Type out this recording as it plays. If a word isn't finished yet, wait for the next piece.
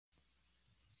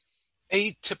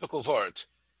Atypical Wort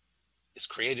is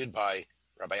created by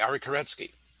Rabbi Ari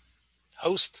Koretsky,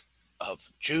 host of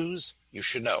Jews You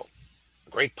Should Know, a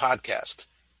great podcast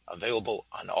available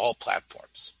on all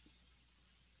platforms.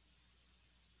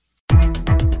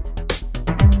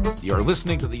 You're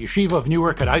listening to the Yeshiva of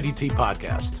Newark at IDT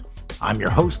podcast. I'm your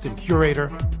host and curator,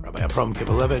 Rabbi Abram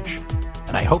Kibalevich,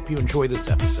 and I hope you enjoy this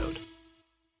episode.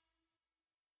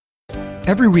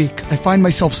 Every week, I find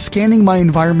myself scanning my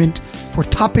environment for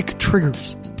topic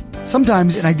triggers.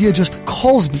 Sometimes an idea just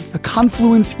calls me, a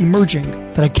confluence emerging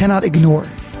that I cannot ignore.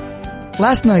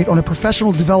 Last night on a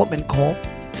professional development call,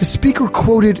 the speaker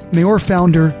quoted Meor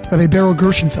founder Rabbi Beryl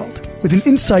Gershenfeld with an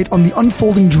insight on the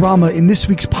unfolding drama in this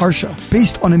week's Parsha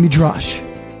based on a midrash.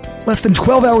 Less than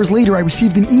 12 hours later, I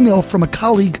received an email from a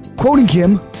colleague quoting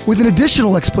him with an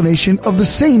additional explanation of the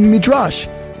same midrash,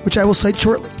 which I will cite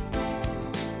shortly.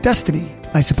 Destiny,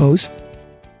 I suppose.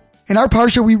 In our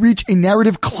Parsha, we reach a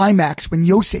narrative climax when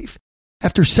Yosef,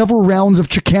 after several rounds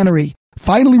of chicanery,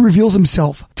 finally reveals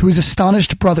himself to his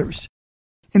astonished brothers.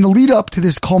 In the lead-up to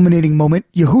this culminating moment,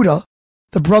 Yehuda,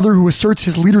 the brother who asserts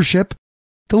his leadership,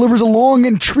 delivers a long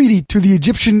entreaty to the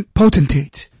Egyptian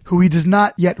potentate, who he does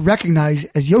not yet recognize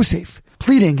as Yosef,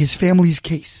 pleading his family's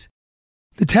case.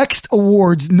 The text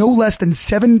awards no less than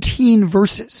 17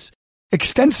 verses,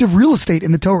 extensive real estate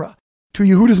in the Torah, to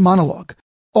Yehuda's monologue.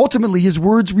 Ultimately, his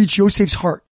words reach Yosef's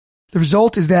heart. The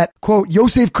result is that, quote,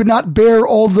 Yosef could not bear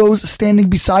all those standing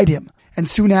beside him. And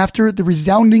soon after, the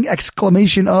resounding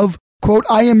exclamation of, quote,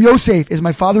 I am Yosef, is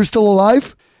my father still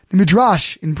alive? The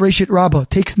Midrash in Breshit Rabbah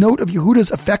takes note of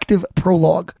Yehuda's effective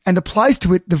prologue and applies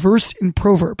to it the verse in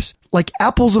Proverbs. Like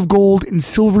apples of gold in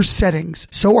silver settings,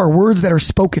 so are words that are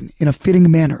spoken in a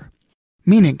fitting manner.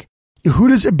 Meaning,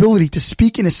 Yehuda's ability to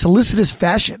speak in a solicitous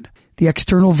fashion, the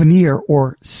external veneer,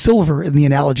 or silver in the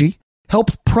analogy,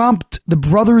 helped prompt the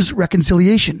brothers'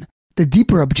 reconciliation, the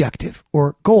deeper objective,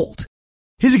 or gold.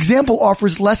 His example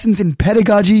offers lessons in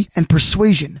pedagogy and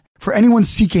persuasion for anyone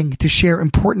seeking to share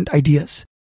important ideas.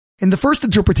 In the first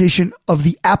interpretation of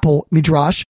the apple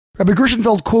midrash, Rabbi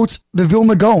Gershenfeld quotes the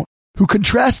Vilna Gaon, who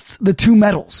contrasts the two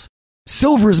metals.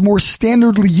 Silver is more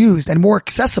standardly used and more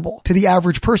accessible to the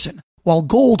average person, while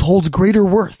gold holds greater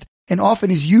worth and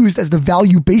often is used as the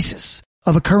value basis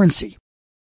of a currency.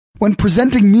 When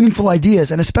presenting meaningful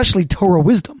ideas, and especially Torah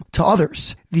wisdom, to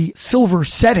others, the silver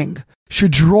setting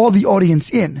should draw the audience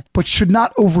in, but should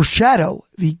not overshadow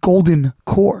the golden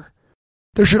core.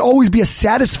 There should always be a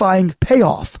satisfying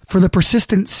payoff for the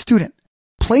persistent student.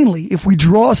 Plainly, if we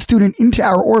draw a student into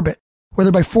our orbit,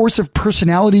 whether by force of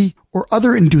personality or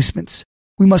other inducements,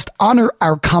 we must honor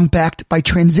our compact by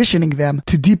transitioning them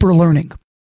to deeper learning.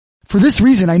 For this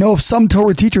reason, I know of some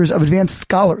Torah teachers of advanced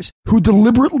scholars who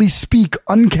deliberately speak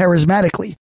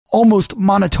uncharismatically, almost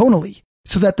monotonally,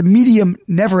 so that the medium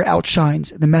never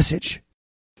outshines the message.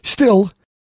 Still,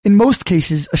 in most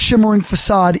cases, a shimmering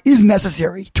facade is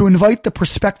necessary to invite the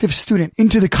prospective student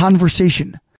into the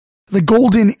conversation. The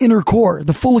golden inner core,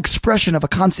 the full expression of a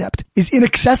concept, is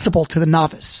inaccessible to the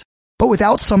novice, but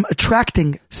without some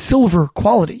attracting silver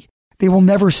quality, they will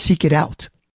never seek it out.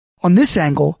 On this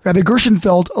angle, Rabbi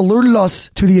Gershenfeld alerted us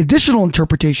to the additional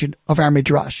interpretation of our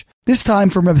midrash, this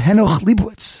time from Reb Henoch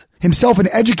Leibowitz, himself an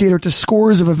educator to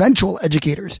scores of eventual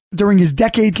educators during his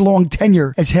decades-long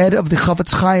tenure as head of the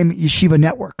Chavetz Chaim Yeshiva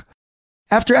Network.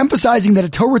 After emphasizing that a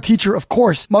Torah teacher, of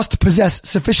course, must possess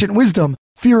sufficient wisdom,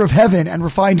 fear of heaven, and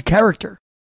refined character,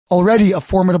 already a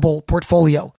formidable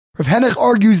portfolio, Reb Henoch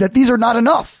argues that these are not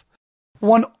enough.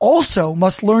 One also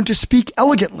must learn to speak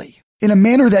elegantly, in a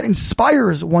manner that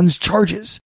inspires one's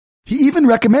charges. He even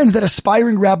recommends that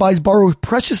aspiring rabbis borrow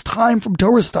precious time from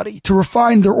Torah study to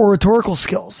refine their oratorical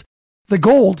skills. The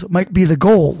gold might be the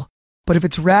goal, but if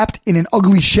it's wrapped in an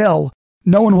ugly shell,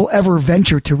 no one will ever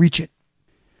venture to reach it.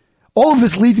 All of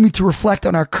this leads me to reflect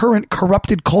on our current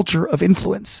corrupted culture of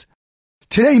influence.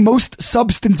 Today, most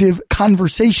substantive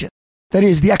conversation, that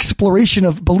is, the exploration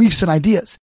of beliefs and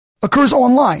ideas, occurs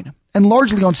online and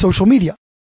largely on social media.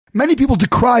 Many people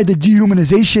decry the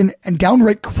dehumanization and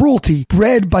downright cruelty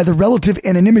bred by the relative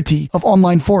anonymity of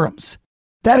online forums.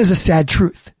 That is a sad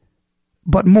truth.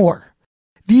 But more.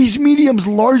 These mediums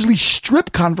largely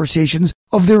strip conversations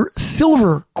of their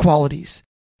silver qualities,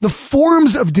 the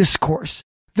forms of discourse,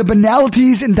 the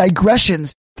banalities and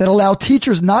digressions that allow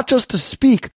teachers not just to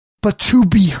speak, but to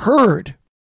be heard.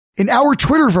 In our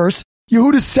Twitterverse,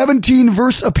 Yehuda's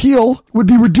 17-verse appeal would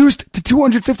be reduced to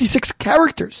 256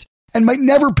 characters and might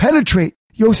never penetrate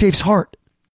Yosef's heart.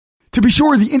 To be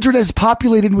sure, the internet is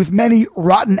populated with many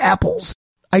rotten apples,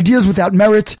 ideas without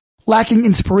merit, lacking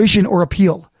inspiration or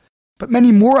appeal. But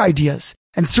many more ideas,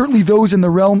 and certainly those in the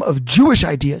realm of Jewish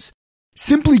ideas,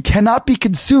 simply cannot be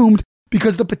consumed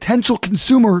because the potential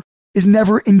consumer is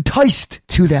never enticed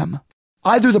to them.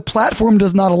 Either the platform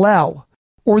does not allow,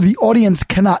 or the audience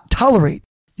cannot tolerate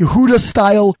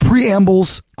Yehuda-style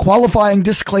preambles, qualifying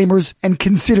disclaimers, and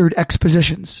considered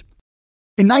expositions.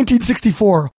 In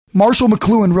 1964, Marshall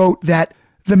McLuhan wrote that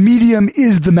the medium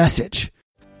is the message.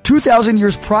 2,000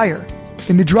 years prior,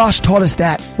 the Midrash taught us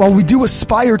that while we do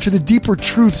aspire to the deeper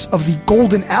truths of the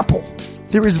golden apple,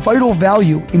 there is vital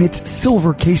value in its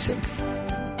silver casing.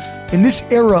 In this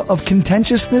era of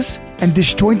contentiousness and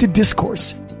disjointed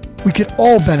discourse, we could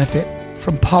all benefit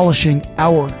from polishing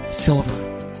our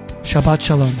silver. Shabbat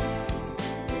Shalom.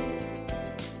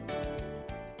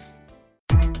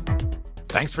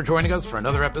 Thanks for joining us for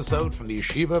another episode from the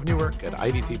Yeshiva of Newark at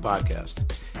IDT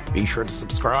Podcast. Be sure to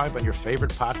subscribe on your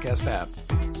favorite podcast app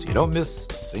so you don't miss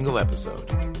a single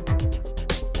episode.